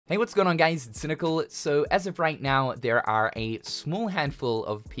Hey, what's going on guys? It's Cynical. So as of right now, there are a small handful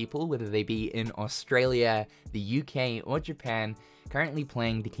of people, whether they be in Australia, the UK, or Japan, currently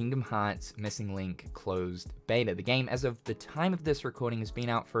playing the Kingdom Hearts Missing Link closed beta. The game, as of the time of this recording, has been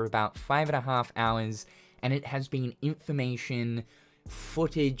out for about 5.5 hours, and it has been information,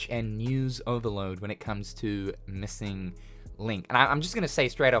 footage, and news overload when it comes to Missing Link. And I'm just going to say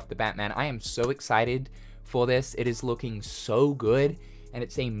straight off the bat, man, I am so excited for this. It is looking so good. And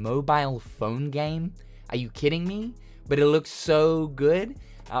it's a mobile phone game. Are you kidding me? But it looks so good.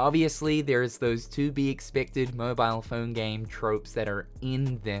 Obviously, there's those to be expected mobile phone game tropes that are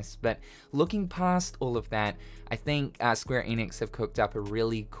in this, but looking past all of that, I think Square Enix have cooked up a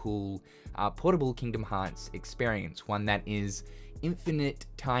really cool portable Kingdom Hearts experience, one that is infinite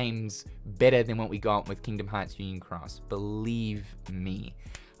times better than what we got with Kingdom Hearts Union Cross. Believe me.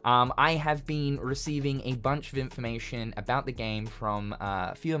 I have been receiving a bunch of information about the game from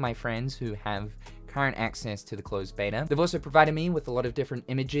a few of my friends who have current access to the closed beta. They've also provided me with a lot of different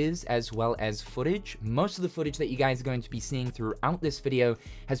images as well as footage. Most of the footage that you guys are going to be seeing throughout this video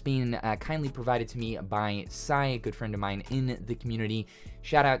has been kindly provided to me by Sai, a good friend of mine in the community.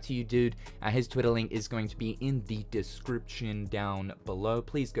 Shout out to you, dude. His Twitter link is going to be in the description down below.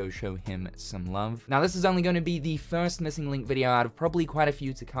 Please go show him some love. Now, this is only going to be the first Missing Link video out of probably quite a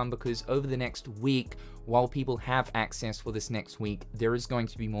few to come, because over the next week, while people have access for this next week, there is going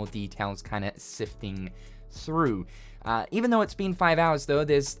to be more details kind of sifting through. Even though it's been 5 hours though,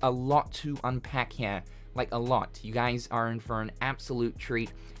 there's a lot to unpack here. Like, a lot. You guys are in for an absolute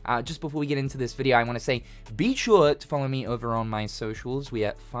treat. Just before we get into this video, I want to say, be sure to follow me over on my socials. We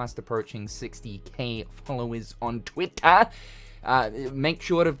are fast approaching 60k followers on Twitter. Make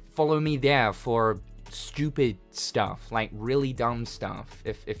sure to follow me there for stupid stuff, like really dumb stuff.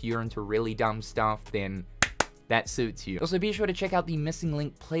 If you're into really dumb stuff, then that suits you. Also, be sure to check out the Missing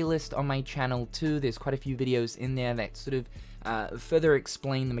Link playlist on my channel too. There's quite a few videos in there that sort of further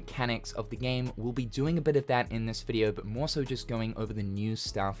explain the mechanics of the game. We'll be doing a bit of that in this video, but more so just going over the new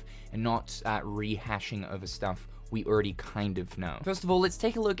stuff and not rehashing over stuff we already kind of know. First of all, let's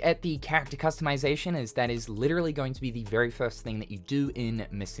take a look at the character customization, as that is literally going to be the very first thing that you do in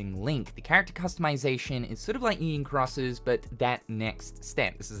Missing Link. The character customization is sort of like Union Cross's, but that next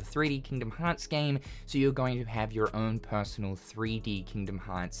step. This is a 3D Kingdom Hearts game, so you're going to have your own personal 3D Kingdom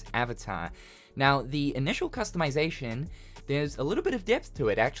Hearts avatar. Now, the initial customization, there's a little bit of depth to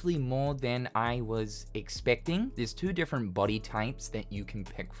it, actually more than I was expecting. There's 2 different body types that you can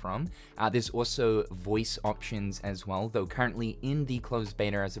pick from. There's also voice options as well, though currently in the closed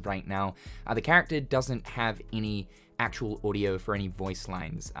beta as of right now, the character doesn't have any actual audio for any voice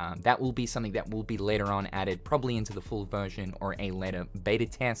lines. That will be something that will be later on added, probably into the full version or a later beta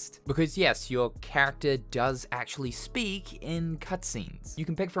test. Because yes, your character does actually speak in cutscenes. You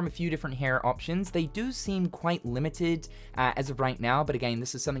can pick from a few different hair options. They do seem quite limited as of right now, but again,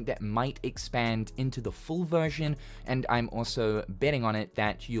 this is something that might expand into the full version, and I'm also betting on it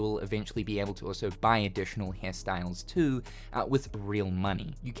that you'll eventually be able to also buy additional hairstyles too with real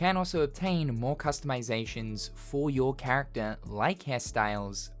money. You can also obtain more customizations for your character, like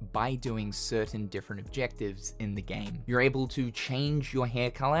hairstyles, by doing certain different objectives in the game. You're able to change your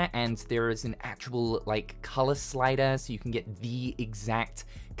hair color, and there is an actual like color slider, so you can get the exact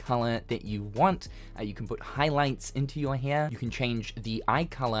color that you want. You can put highlights into your hair. You can change the eye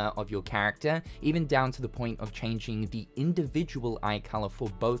color of your character, even down to the point of changing the individual eye color for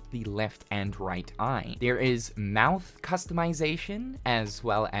both the left and right eye. There is mouth customization as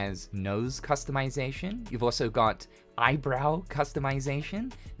well as nose customization. You've also got eyebrow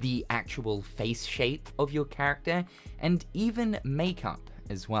customization, the actual face shape of your character, and even makeup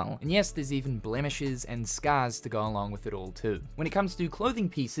as well. And yes, there's even blemishes and scars to go along with it all too. When it comes to clothing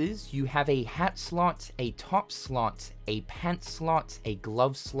pieces, you have a hat slot, a top slot, a pant slot, a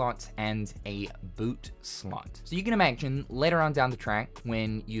glove slot, and a boot slot. So you can imagine later on down the track,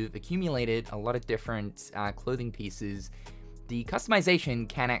 when you've accumulated a lot of different clothing pieces, the customization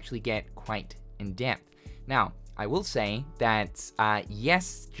can actually get quite in depth. Now, I will say that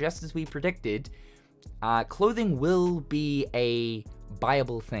yes, just as we predicted, clothing will be a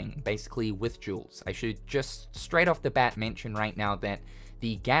buyable thing, basically, with jewels. I should just straight off the bat mention right now that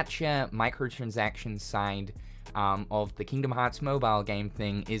the gacha microtransaction side of the Kingdom Hearts mobile game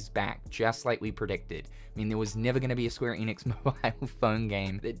thing is back, just like we predicted. I mean, there was never going to be a Square Enix mobile phone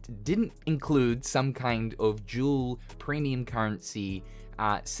game that didn't include some kind of jewel premium currency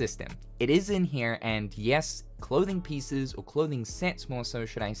system. It is in here, and yes, clothing pieces, or clothing sets more so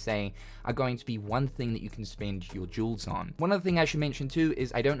should I say, are going to be one thing that you can spend your jewels on. One other thing I should mention too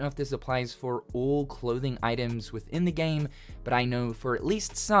is I don't know if this applies for all clothing items within the game, but I know for at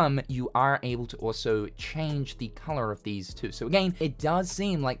least some, you are able to also change the color of these too. So again, it does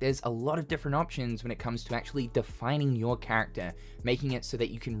seem like there's a lot of different options when it comes to actually defining your character, making it so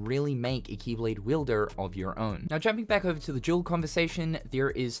that you can really make a Keyblade wielder of your own. Now jumping back over to the jewel conversation, there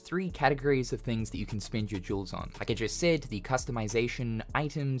is 3 categories of things that you can spend your jewels on. Like I just said, the customization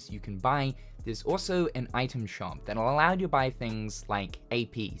items you can buy. There's also an item shop that'll allow you to buy things like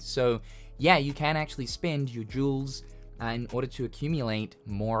AP. So yeah, you can actually spend your jewels in order to accumulate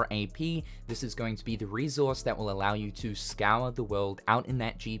more AP. This is going to be the resource that will allow you to scour the world out in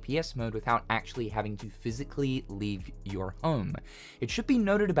that GPS mode without actually having to physically leave your home. It should be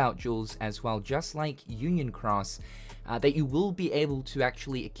noted about jewels as well, just like Union Cross, that you will be able to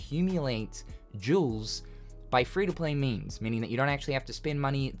actually accumulate jewels by free-to-play means, meaning that you don't actually have to spend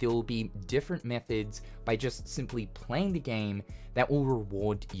money. There will be different methods by just simply playing the game that will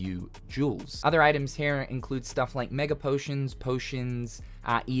reward you jewels. Other items here include stuff like mega potions,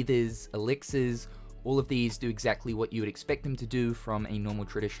 ethers, elixirs. All of these do exactly what you would expect them to do from a normal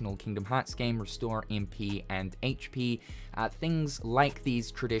traditional Kingdom Hearts game, restore MP and HP. Things like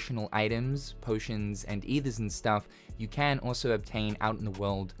these traditional items, potions, and ethers and stuff, you can also obtain out in the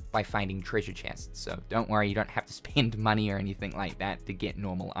world by finding treasure chests. So don't worry, you don't have to spend money or anything like that to get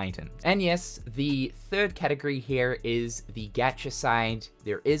normal items. And yes, the third category here is the gacha side.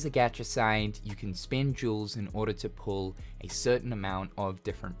 There is a gacha side. You can spend jewels in order to pull a certain amount of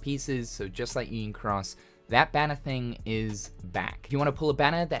different pieces. So just like Union Cross, that banner thing is back. If you want to pull a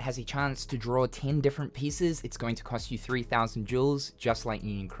banner that has a chance to draw 10 different pieces, it's going to cost you 3,000 jewels, just like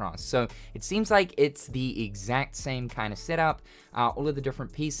Union Cross. So it seems like it's the exact same kind of setup. All of the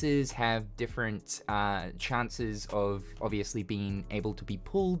different pieces have different chances of obviously being able to be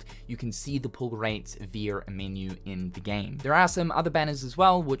pulled. You can see the pull rates via a menu in the game. There are some other banners as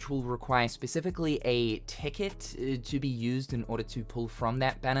well, which will require specifically a ticket to be used in order to pull from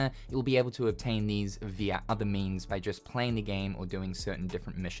that banner. You'll be able to obtain these via other means by just playing the game or doing certain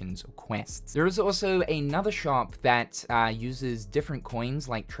different missions or quests. There is also another shop that uses different coins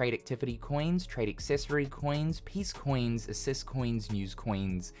like trade activity coins, trade accessory coins, peace coins, assist coins, news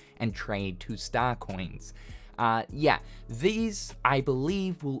coins, and trade 2-star coins. Yeah, these I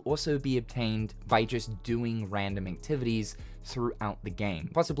believe will also be obtained by just doing random activities throughout the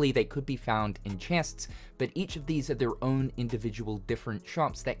game. Possibly they could be found in chests, but each of these are their own individual different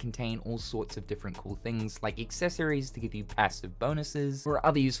shops that contain all sorts of different cool things like accessories to give you passive bonuses or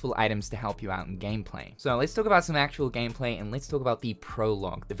other useful items to help you out in gameplay. So let's talk about some actual gameplay and let's talk about the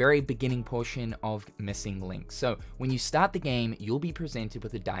prologue, the very beginning portion of Missing Link. So when you start the game, you'll be presented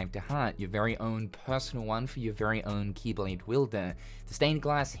with a Dive to Heart, your very own personal one for your very own Keyblade wielder. The stained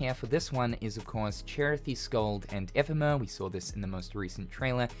glass here for this one is of course Cherith, Scold, and Ephemer. We saw this in the most recent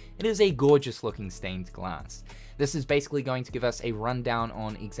trailer. It is a gorgeous looking stained glass. This is basically going to give us a rundown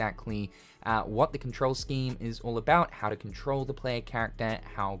on exactly what the control scheme is all about, how to control the player character,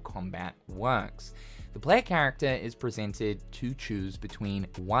 how combat works. The player character is presented to choose between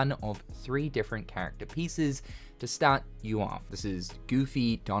one of 3 different character pieces to start you off. This is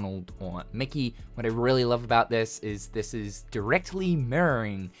Goofy, Donald, or Mickey. What I really love about this is directly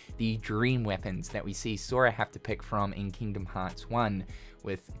mirroring the dream weapons that we see Sora have to pick from in Kingdom Hearts 1,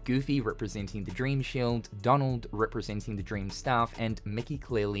 with Goofy representing the Dream Shield, Donald representing the Dream Staff, and Mickey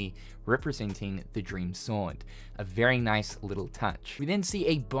clearly representing the Dream Sword. A very nice little touch. We then see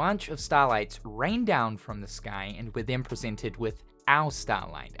a bunch of starlights rain down from the sky, and we're then presented with our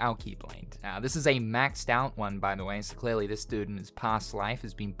Starlight, our Keyblade. This is a maxed out one, by the way, so clearly this dude in his past life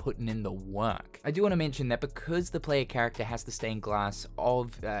has been putting in the work. I do want to mention that because the player character has the stained glass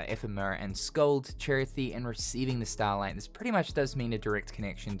of Ephemer and Scold, Cherith, and receiving the Starlight, this pretty much does mean a direct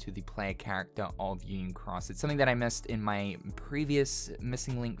connection to the player character of Union Cross. It's something that I missed in my previous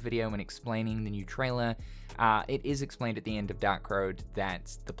Missing Link video when explaining the new trailer. It is explained at the end of Dark Road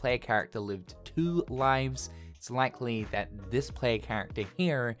that the player character lived 2 lives. It's likely that this player character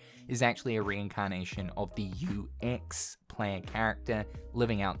here is actually a reincarnation of the UX player character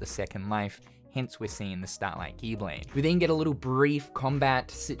living out the second life, hence we're seeing the Starlight Keyblade. We then get a little brief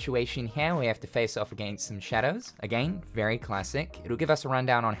combat situation here. We have to face off against some shadows. Again, very classic. It'll give us a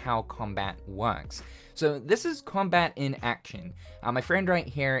rundown on how combat works. So this is combat in action. My friend right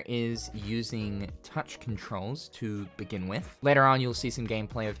here is using touch controls to begin with. Later on, you'll see some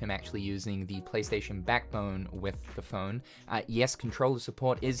gameplay of him actually using the PlayStation backbone with the phone. Yes, controller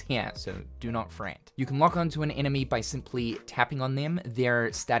support is here, so do not fret. You can lock onto an enemy by simply tapping on them.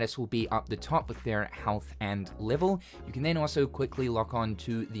 Their status will be up the top with their health and level. You can then also quickly lock on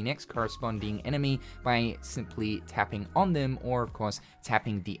to the next corresponding enemy by simply tapping on them, or of course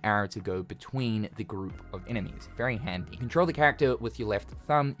tapping the arrow to go between the group of enemies. Very handy. Control the character with your left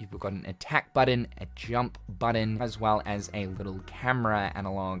thumb. You've got an attack button, a jump button, as well as a little camera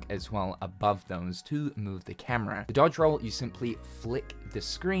analog as well above those to move the camera. The dodge roll, you simply flick the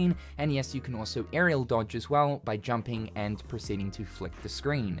screen, and yes, you can also aerial dodge as well by jumping and proceeding to flick the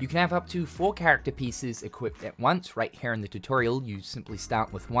screen. You can have up to 4 character pieces equipped at once. Right here in the tutorial, you simply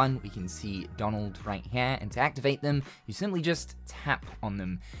start with one. We can see Donald right here, and to activate them, you simply just tap on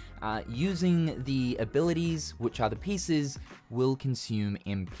them. Using the abilities, which are the pieces, will consume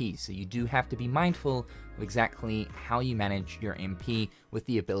MP, so you do have to be mindful of exactly how you manage your MP with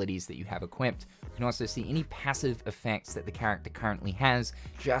the abilities that you have equipped. You can also see any passive effects that the character currently has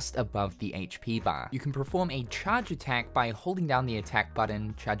just above the HP bar. You can perform a charge attack by holding down the attack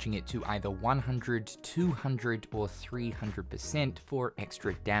button, charging it to either 100, 200, or 300% for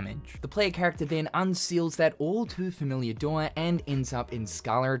extra damage. The player character then unseals that all too familiar door and ends up in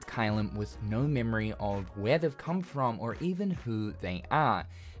Scarlet Kylum with no memory of where they've come from or even who they are.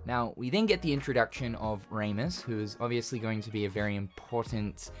 Now, we then get the introduction of Ramus, who is obviously going to be a very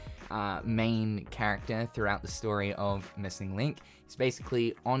important main character throughout the story of Missing Link. He's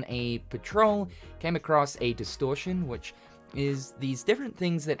basically on a patrol, came across a distortion, which is these different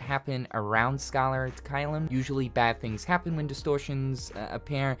things that happen around Scarlet Kylum. Usually bad things happen when distortions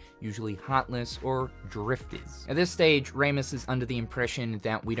appear, usually heartless or drifters. At this stage, Ramus is under the impression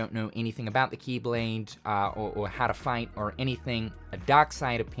that we don't know anything about the Keyblade or how to fight or anything. A dark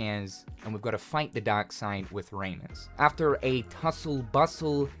side appears, and we've got to fight the dark side with Ramus. After a tussle,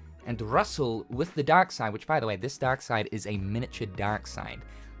 bustle, and rustle with the dark side, which by the way, this dark side is a miniature dark side.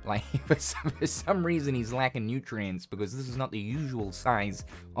 Like, for some reason he's lacking nutrients, because this is not the usual size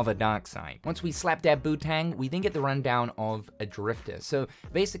of a dark side. Once we slap that Bootang, we then get the rundown of a drifter. So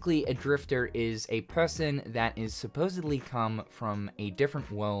basically, a drifter is a person that is supposedly come from a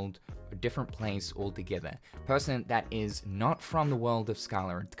different world, a different place altogether. A person that is not from the world of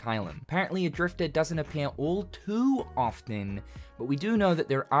Scarlet Kylum. Apparently, a drifter doesn't appear all too often, but we do know that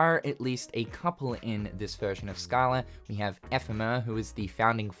there are at least a couple in this version of Scala. We have Ephemer, who is the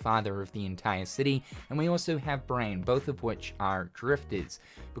founding father of the entire city, and we also have Brain, both of which are drifters.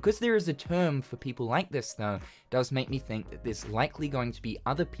 Because there is a term for people like this though, it does make me think that there's likely going to be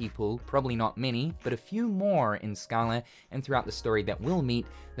other people, probably not many, but a few more in Scala and throughout the story that we'll meet,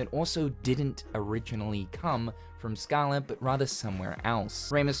 that also didn't originally come from Scala, but rather somewhere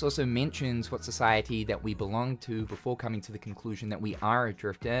else. Ramus also mentions what society that we belong to before coming to the conclusion that we are a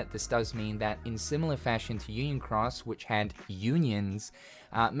drifter. This does mean that in similar fashion to Union Cross, which had unions,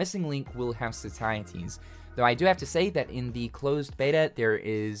 Missing Link will have societies. Though I do have to say that in the closed beta, there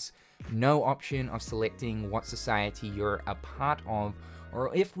is no option of selecting what society you're a part of,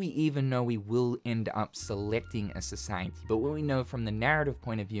 or if we even know we will end up selecting a society. But what we know from the narrative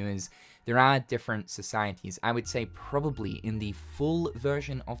point of view is there are different societies. I would say probably in the full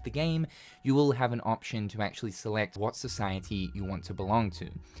version of the game, you will have an option to actually select what society you want to belong to.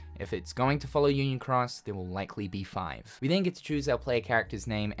 If it's going to follow Union Cross, there will likely be 5. We then get to choose our player character's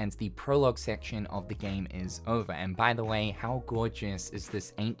name, and the prologue section of the game is over. And by the way, how gorgeous is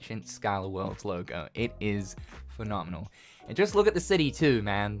this ancient Scala World logo? It is phenomenal. And just look at the city too,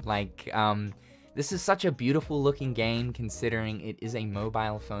 man. Like, this is such a beautiful looking game considering it is a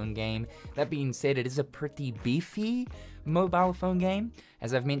mobile phone game. That being said, it is a pretty beefy mobile phone game.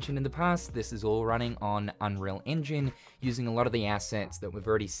 As I've mentioned in the past, this is all running on Unreal Engine, using a lot of the assets that we've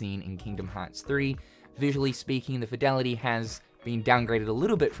already seen in Kingdom Hearts 3. Visually speaking, the fidelity has been downgraded a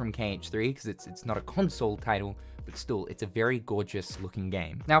little bit from KH3 because it's not a console title, but still, it's a very gorgeous looking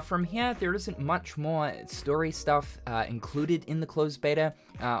game. Now from here, there isn't much more story stuff included in the closed beta.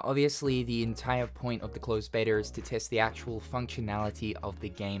 Obviously, the entire point of the closed beta is to test the actual functionality of the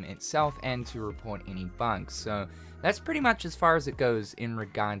game itself and to report any bugs. So that's pretty much as far as it goes in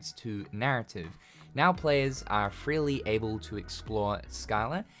regards to narrative. Now players are freely able to explore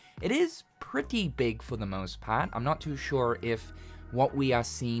Scala. It is pretty big for the most part. I'm not too sure if what we are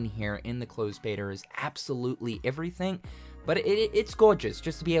seeing here in the closed beta is absolutely everything, But it's gorgeous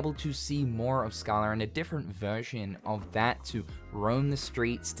just to be able to see more of Scala and a different version of that, to roam the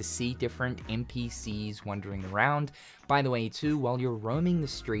streets, to see different NPCs wandering around. By the way, too, while you're roaming the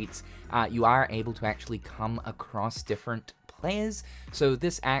streets, you are able to actually come across different players, so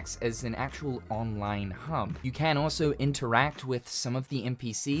this acts as an actual online hub. You can also interact with some of the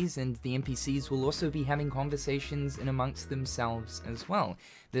NPCs, and the NPCs will also be having conversations in amongst themselves as well.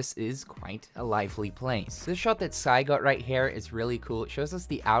 This is quite a lively place. This shot that Sai got right here is really cool. It shows us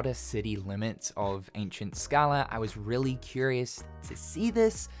the outer city limits of ancient Scala. I was really curious to see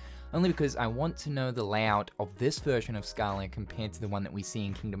this, only because I want to know the layout of this version of Scala compared to the one that we see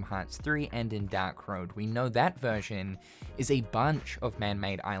in Kingdom Hearts 3 and in Dark Road. We know that version is a bunch of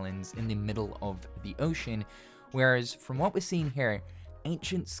man-made islands in the middle of the ocean, whereas from what we're seeing here,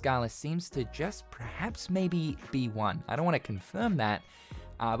 ancient Scala seems to just perhaps maybe be one. I don't want to confirm that,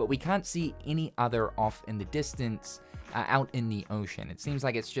 but we can't see any other off in the distance out in the ocean. It seems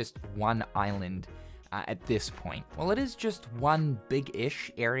like it's just one island at this point. Well, it is just one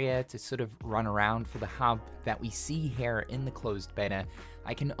big-ish area to sort of run around for the hub that we see here in the closed beta.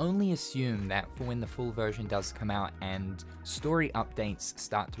 I can only assume that for when the full version does come out and story updates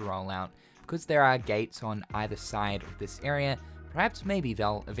start to roll out, because there are gates on either side of this area, perhaps maybe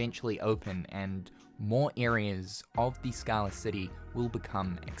they'll eventually open and more areas of the Scala City will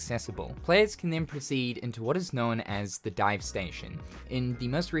become accessible. Players can then proceed into what is known as the dive station. In the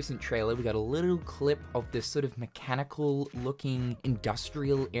most recent trailer, we got a little clip of this sort of mechanical looking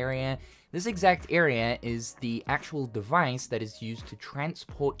industrial area. This exact area is the actual device that is used to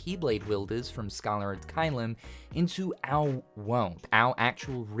transport Keyblade wielders from Scala and Kylum into our world, our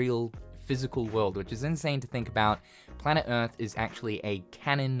actual real physical world, which is insane to think about. Planet Earth is actually a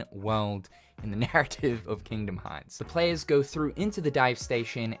canon world in the narrative of Kingdom Hearts. The players go through into the dive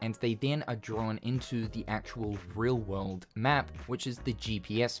station and they then are drawn into the actual real world map, which is the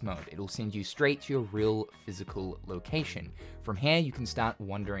GPS mode. It'll send you straight to your real physical location. From here, you can start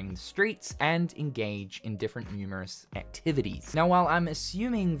wandering the streets and engage in different numerous activities. Now, while I'm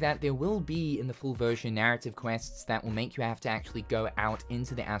assuming that there will be in the full version narrative quests that will make you have to actually go out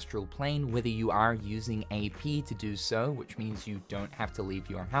into the astral plane, whether you are using AP to do so, which means you don't have to leave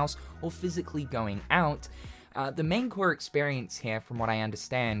your house, or physically going out, the main core experience here, from what I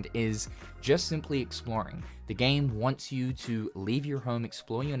understand, is just simply exploring. The game wants you to leave your home,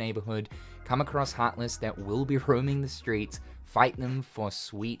 explore your neighborhood, come across Heartless that will be roaming the streets, fight them for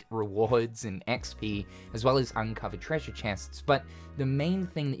sweet rewards and XP, as well as uncover treasure chests. But the main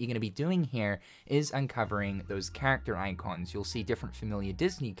thing that you're going to be doing here is uncovering those character icons. You'll see different familiar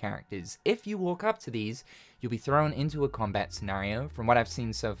Disney characters. If you walk up to these, you'll be thrown into a combat scenario. From what I've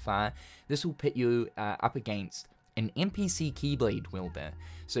seen so far, this will pit you up against an NPC Keyblade wielder.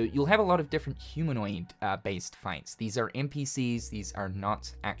 So you'll have a lot of different humanoid-based fights. These are NPCs, these are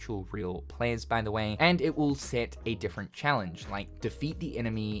not actual real players, by the way, and it will set a different challenge, like defeat the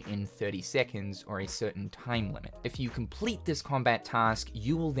enemy in 30 seconds or a certain time limit. If you complete this combat task,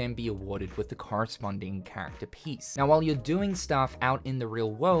 you will then be awarded with the corresponding character piece. Now, while you're doing stuff out in the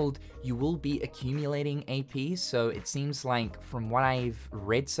real world, you will be accumulating AP, so it seems like, from what I've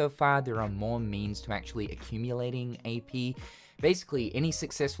read so far, there are more means to actually accumulating AP. Basically, any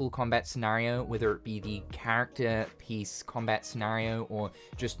successful combat scenario, whether it be the character piece combat scenario or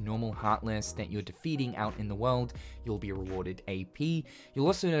just normal Heartless that you're defeating out in the world, you'll be rewarded AP. You'll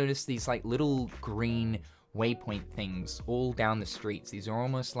also notice these like little green waypoint things all down the streets. These are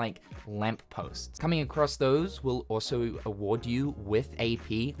almost like lamp posts. Coming across those will also award you with AP.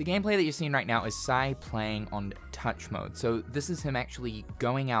 The gameplay that you're seeing right now is Sai playing on touch mode. So this is him actually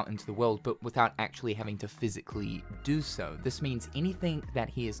going out into the world, but without actually having to physically do so. This means anything that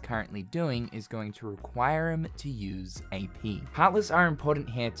he is currently doing is going to require him to use AP. Heartless are important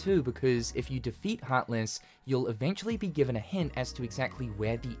here too, because if you defeat Heartless, you'll eventually be given a hint as to exactly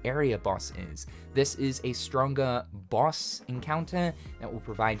where the area boss is. This is a stronger boss encounter that will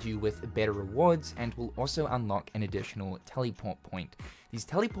provide you with better rewards and will also unlock an additional teleport point. These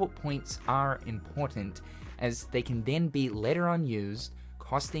teleport points are important as they can then be later on used,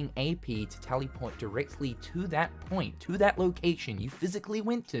 costing AP to teleport directly to that point, to that location you physically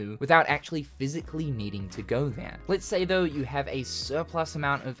went to, without actually physically needing to go there. Let's say though you have a surplus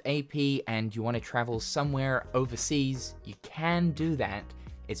amount of AP and you want to travel somewhere overseas, you can do that.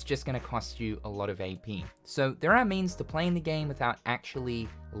 It's just going to cost you a lot of AP. So there are means to playing the game without actually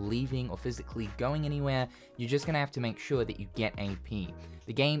leaving or physically going anywhere. You're just going to have to make sure that you get AP.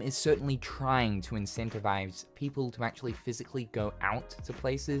 The game is certainly trying to incentivize people to actually physically go out to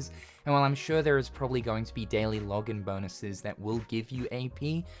places, and while I'm sure there is probably going to be daily login bonuses that will give you AP,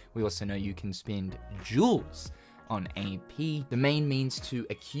 we also know you can spend jewels on AP. The main means to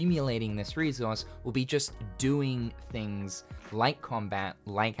accumulating this resource will be just doing things like combat,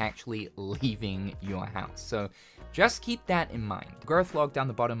 like actually leaving your house. So just keep that in mind. The growth log down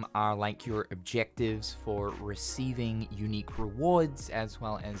the bottom are like your objectives for receiving unique rewards as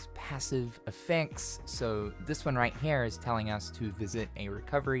well as passive effects. So this one right here is telling us to visit a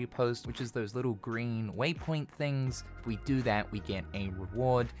recovery post, which is those little green waypoint things. If we do that, we get a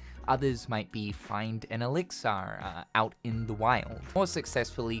reward. Others might be find an elixir out in the wild, or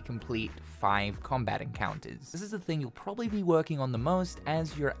successfully complete 5 combat encounters. This is the thing you'll probably be working on the most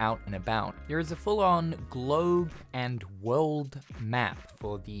as you're out and about. There is a full-on globe and world map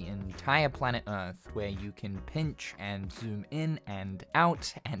for the entire planet Earth, where you can pinch and zoom in and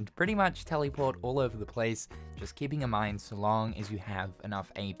out and pretty much teleport all over the place, just keeping in mind so long as you have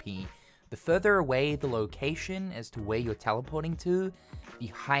enough AP. The further away the location as to where you're teleporting to, the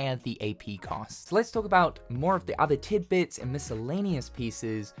higher the AP cost. So let's talk about more of the other tidbits and miscellaneous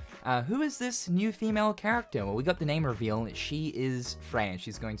pieces. Who is this new female character? Well, we got the name reveal. She is Freya.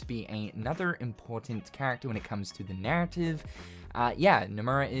 She's going to be another important character when it comes to the narrative. Yeah,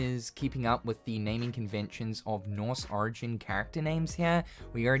 Nomura is keeping up with the naming conventions of Norse origin character names here.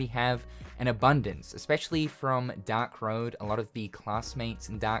 We already have an abundance, especially from Dark Road. A lot of the classmates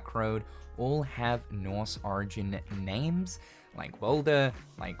in Dark Road all have Norse origin names, like Volda,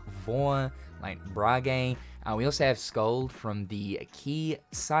 like Vor, like Brage. We also have Skuld from the Key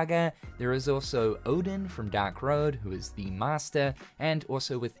Saga. There is also Odin from Dark Road, who is the Master, and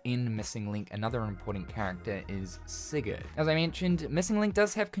also within Missing Link, another important character is Sigurd. As I mentioned, Missing Link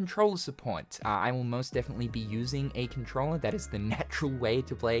does have controller support. I will most definitely be using a controller. That is the natural way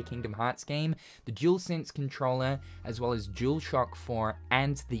to play a Kingdom Hearts game. The DualSense controller, as well as DualShock 4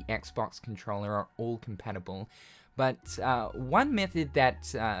 and the Xbox controller are all compatible. But one method that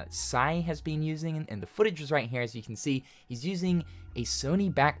Sai has been using, and the footage is right here, as you can see, he's using a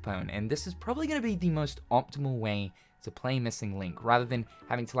Sony backbone, and this is probably going to be the most optimal way to play Missing Link, rather than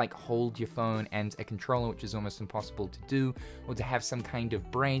having to like hold your phone and a controller, which is almost impossible to do, or to have some kind of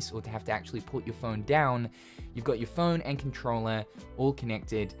brace, or to have to actually put your phone down. You've got your phone and controller all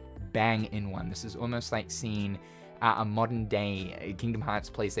connected, bang in one. This is almost like seeing a modern day Kingdom Hearts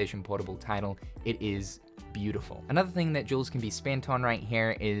PlayStation Portable title. It is beautiful. Another thing that Jules can be spent on right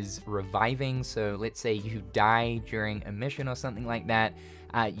here is reviving. So let's say you die during a mission or something like that,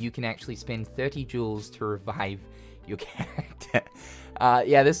 you can actually spend 30 Jules to revive your character.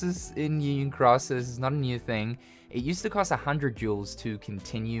 Yeah, this is in Union Cross, so this is not a new thing. It used to cost 100 Jules to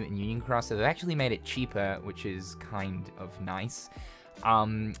continue in Union Cross, so they've actually made it cheaper, which is kind of nice.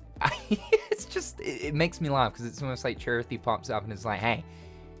 It's just, it makes me laugh, because it's almost like Cherothy pops up and it's like, hey,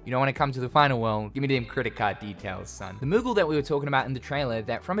 you don't want to come to the final world? Give me them credit card details, son. The Moogle that we were talking about in the trailer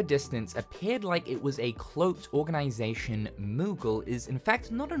that from a distance appeared like it was a cloaked organization Moogle is in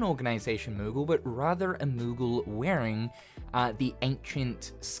fact not an organization Moogle, but rather a Moogle wearing the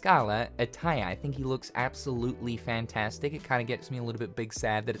ancient Scala attire. I think he looks absolutely fantastic. It kind of gets me a little bit big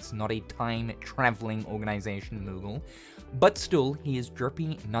sad that it's not a time-traveling organization Moogle. But still, he is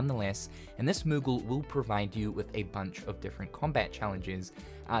drippy nonetheless, and this Moogle will provide you with a bunch of different combat challenges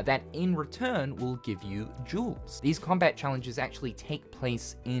that in return will give you jewels. These combat challenges actually take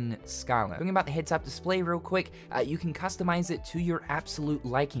place in Scala. Talking about the heads-up display real quick, you can customize it to your absolute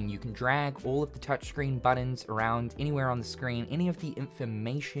liking. You can drag all of the touchscreen buttons around anywhere on the screen, any of the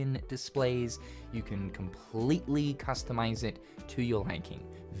information displays, you can completely customize it to your liking.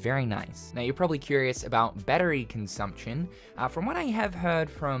 Very nice. Now you're probably curious about battery consumption. From what I have heard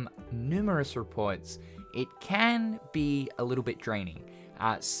from numerous reports, it can be a little bit draining.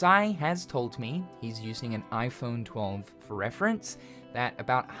 Sai has told me, he's using an iPhone 12 for reference, that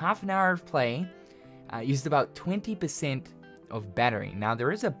about half an hour of play used about 20% of battery. Now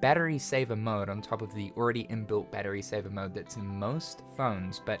there is a battery saver mode on top of the already inbuilt battery saver mode that's in most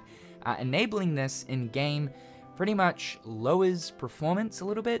phones, but enabling this in game pretty much lowers performance a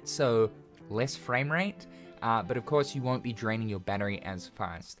little bit, so less frame rate, but of course you won't be draining your battery as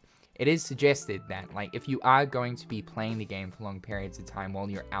fast. It is suggested that, like, if you are going to be playing the game for long periods of time while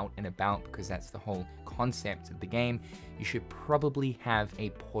you're out and about, because that's the whole concept of the game, you should probably have a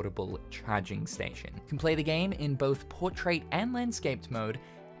portable charging station. You can play the game in both portrait and landscaped mode,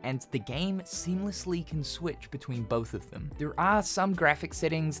 and the game seamlessly can switch between both of them. There are some graphic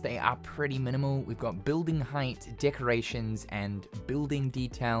settings, they are pretty minimal. We've got building height, decorations, and building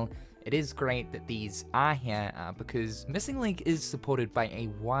detail. It is great that these are here because Missing Link is supported by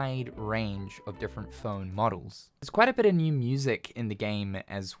a wide range of different phone models. There's quite a bit of new music in the game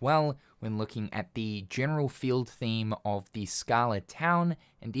as well when looking at the general field theme of the Scala town,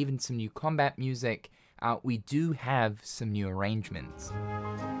 and even some new combat music. we do have some new arrangements.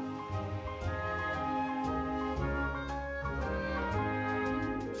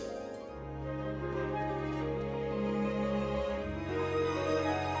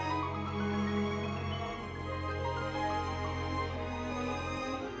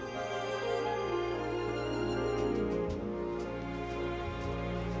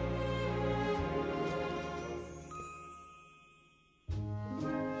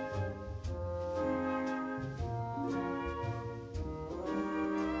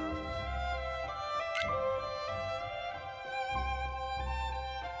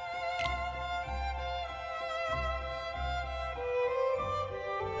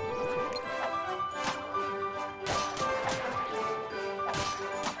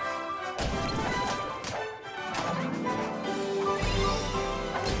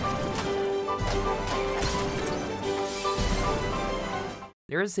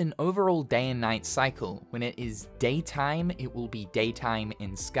 There is an overall day and night cycle. When it is daytime, it will be daytime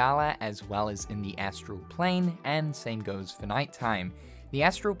in Scala as well as in the astral plane, and same goes for nighttime. The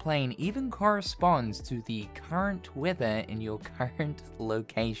astral plane even corresponds to the current weather in your current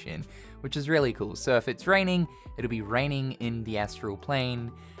location, which is really cool. So if it's raining, it'll be raining in the astral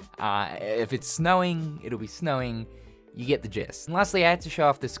plane. If it's snowing, it'll be snowing. You get the gist. And lastly, I had to show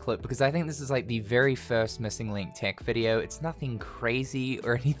off this clip because I think this is like the very first Missing Link tech video. It's nothing crazy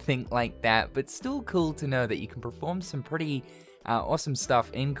or anything like that, but still cool to know that you can perform some pretty awesome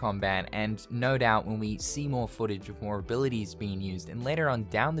stuff in combat, and no doubt when we see more footage of more abilities being used and later on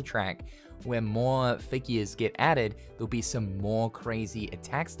down the track where more figures get added, there'll be some more crazy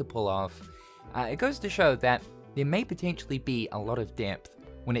attacks to pull off. It goes to show that there may potentially be a lot of depth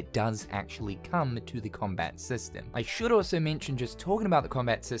when it does actually come to the combat system. I should also mention, just talking about the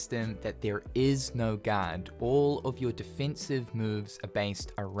combat system, that there is no guard. All of your defensive moves are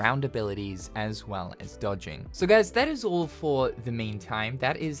based around abilities as well as dodging. So guys, that is all for the meantime.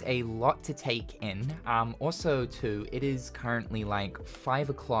 That is a lot to take in. Also too, it is currently like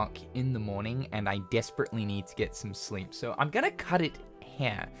 5 o'clock in the morning and I desperately need to get some sleep. So I'm gonna cut it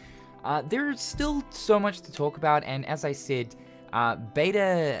here. There's still so much to talk about, and as I said,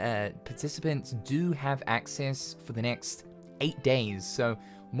 beta participants do have access for the next 8 days, so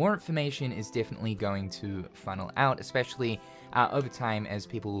more information is definitely going to funnel out, especially over time as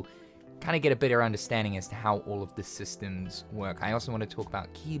people kind of get a better understanding as to how all of the systems work. I also want to talk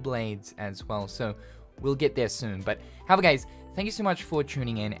about Keyblades as well, so we'll get there soon. But however guys, thank you so much for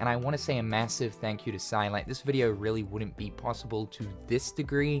tuning in, and I want to say a massive thank you to Sai. Like, this video really wouldn't be possible to this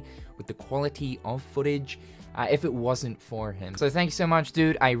degree with the quality of footage if it wasn't for him. So thank you so much,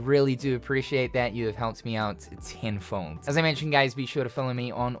 dude. I really do appreciate that. You have helped me out tenfold. As I mentioned, guys, be sure to follow me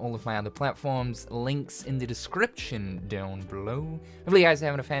on all of my other platforms. Links in the description down below. Hopefully you guys are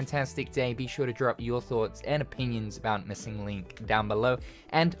having a fantastic day. Be sure to drop your thoughts and opinions about Missing Link down below,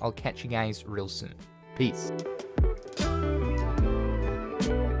 and I'll catch you guys real soon. Peace.